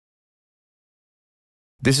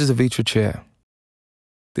This is a Vitra chair.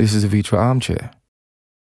 This is a Vitra armchair.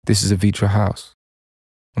 This is a Vitra house.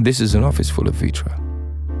 And this is an office full of Vitra.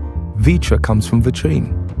 Vitra comes from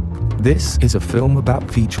vitrine. This is a film about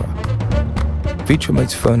Vitra. Vitra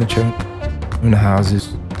makes furniture in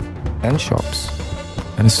houses and shops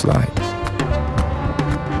and a slide.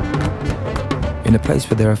 In a place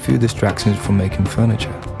where there are few distractions from making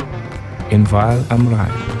furniture. In Weil am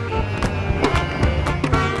Rhein.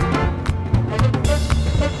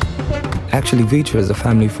 Actually, Vitra is a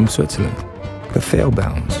family from Switzerland, the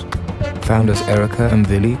Fehlbaums. Founders Erika and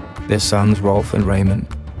Willy, their sons Rolf and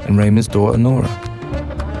Raymond's daughter Nora.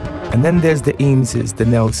 And then there's the Eameses, the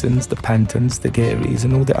Nelsons, the Pantons, the Garys,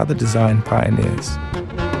 and all the other design pioneers.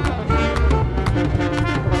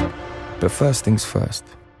 But first things first.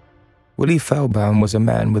 Willy Fehlbaum was a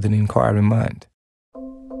man with an inquiring mind.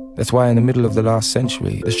 That's why in the middle of the last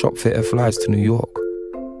century, the shop fitter flies to New York.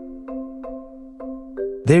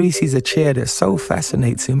 There he sees a chair that so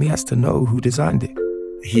fascinates him, he has to know who designed it.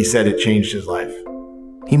 He said it changed his life.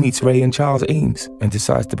 He meets Ray and Charles Eames and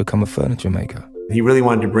decides to become a furniture maker. He really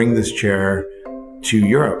wanted to bring this chair to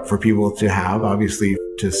Europe for people to have, obviously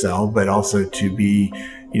to sell, but also to be,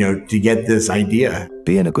 to get this idea.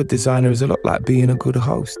 Being a good designer is a lot like being a good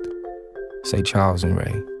host, say Charles and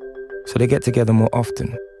Ray. So they get together more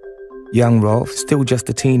often. Young Rolf, still just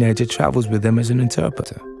a teenager, travels with them as an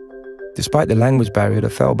interpreter. Despite the language barrier, the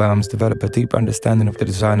Fehlbaums develop a deep understanding of the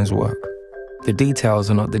designer's work. The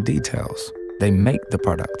details are not the details. They make the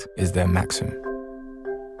product, is their maxim.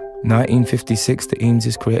 1956, the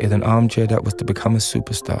Eameses created an armchair that was to become a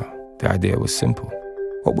superstar. The idea was simple.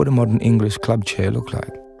 What would a modern English club chair look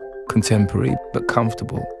like? Contemporary, but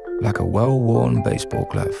comfortable, like a well-worn baseball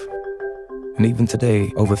glove. And even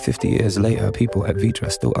today, over 50 years later, people at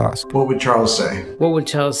Vitra still ask, what would Charles say? What would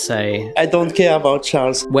Charles say? I don't care about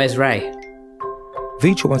Charles. Where's Ray?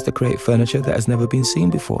 Vitra wants to create furniture that has never been seen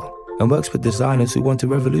before and works with designers who want to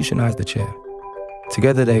revolutionize the chair.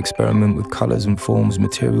 Together they experiment with colors and forms,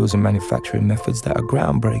 materials and manufacturing methods that are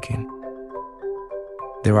groundbreaking.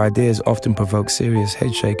 Their ideas often provoke serious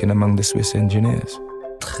head shaking among the Swiss engineers.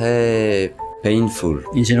 Très painful.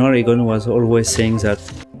 Engineer Egon was always saying that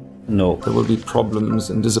no. There will be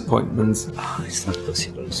problems and disappointments. It's not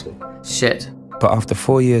possible, so. Shit. But after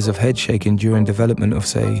 4 years of head shaking during development of,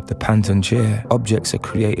 say, the Panton chair, objects are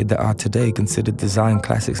created that are today considered design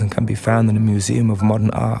classics and can be found in the Museum of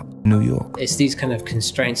Modern Art, New York. It's these kind of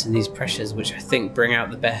constraints and these pressures which I think bring out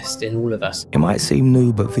the best in all of us. It might seem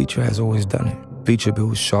new, but Vitra has always done it. Vitra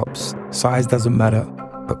builds shops. Size doesn't matter,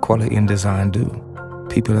 but quality and design do.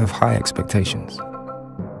 People have high expectations.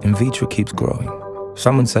 And Vitra keeps growing.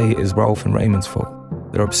 Some would say it is Rolf and Raymond's fault.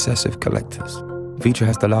 They're obsessive collectors. Vitra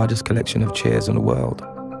has the largest collection of chairs in the world.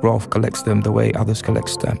 Rolf collects them the way others collect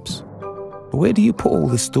stamps. But where do you put all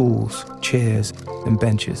the stools, chairs, and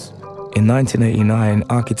benches? In 1989,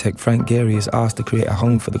 architect Frank Gehry is asked to create a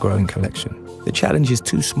home for the growing collection. The challenge is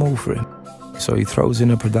too small for him, so he throws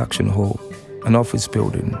in a production hall, an office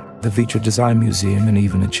building, the Vitra Design Museum, and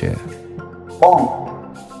even a chair.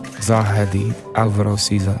 Zaha Hadid, Alvaro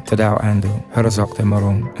Siza, Tadao Ando, Herzog de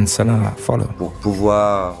Maron, and Sanaa follow. Pour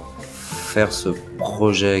pouvoir faire ce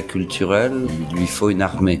projet culturel, il lui faut une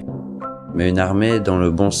armée. Mais une armée dans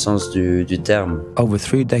le bon sens du terme. Over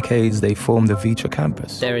 3 decades, they formed the Vitra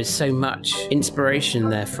campus. There is so much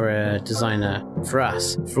inspiration there for a designer, for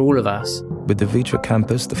us, for all of us. With the Vitra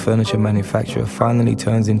campus, the furniture manufacturer finally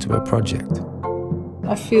turns into a project.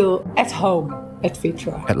 I feel at home at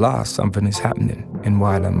Vitra. At last, something is happening in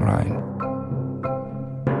Weil am Rhein.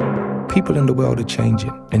 People in the world are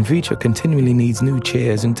changing, and Vitra continually needs new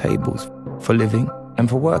chairs and tables for living and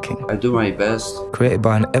for working. I do my best. Created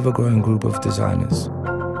by an ever-growing group of designers.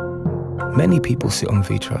 Many people sit on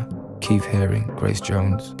Vitra. Keith Haring, Grace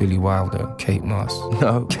Jones, Billy Wilder, Kate Moss.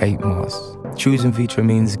 No, Kate Moss. Choosing Vitra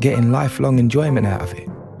means getting lifelong enjoyment out of it.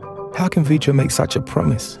 How can Vitra make such a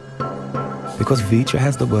promise? Because Vitra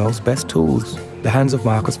has the world's best tools. The hands of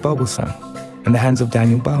Marcus Vogelsang, and the hands of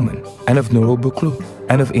Daniel Baumann, and of Nuro Buclu,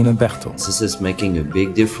 and of Ina Bertel. This is making a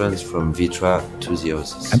big difference from Vitra to the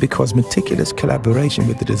others. And because meticulous collaboration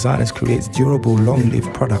with the designers creates durable,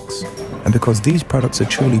 long-lived products. And because these products are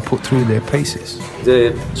truly put through their paces.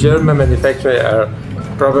 The German manufacturers are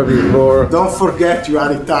probably more... Don't forget you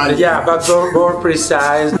are Italian. Yeah, but more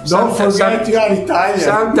precise. Don't forget you are Italian.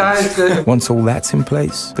 Sometimes... Once all that's in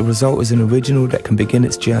place, the result is an original that can begin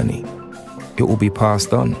its journey. It will be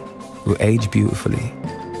passed on, will age beautifully,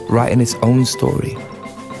 writing its own story.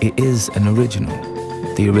 It is an original.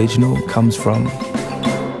 The original comes from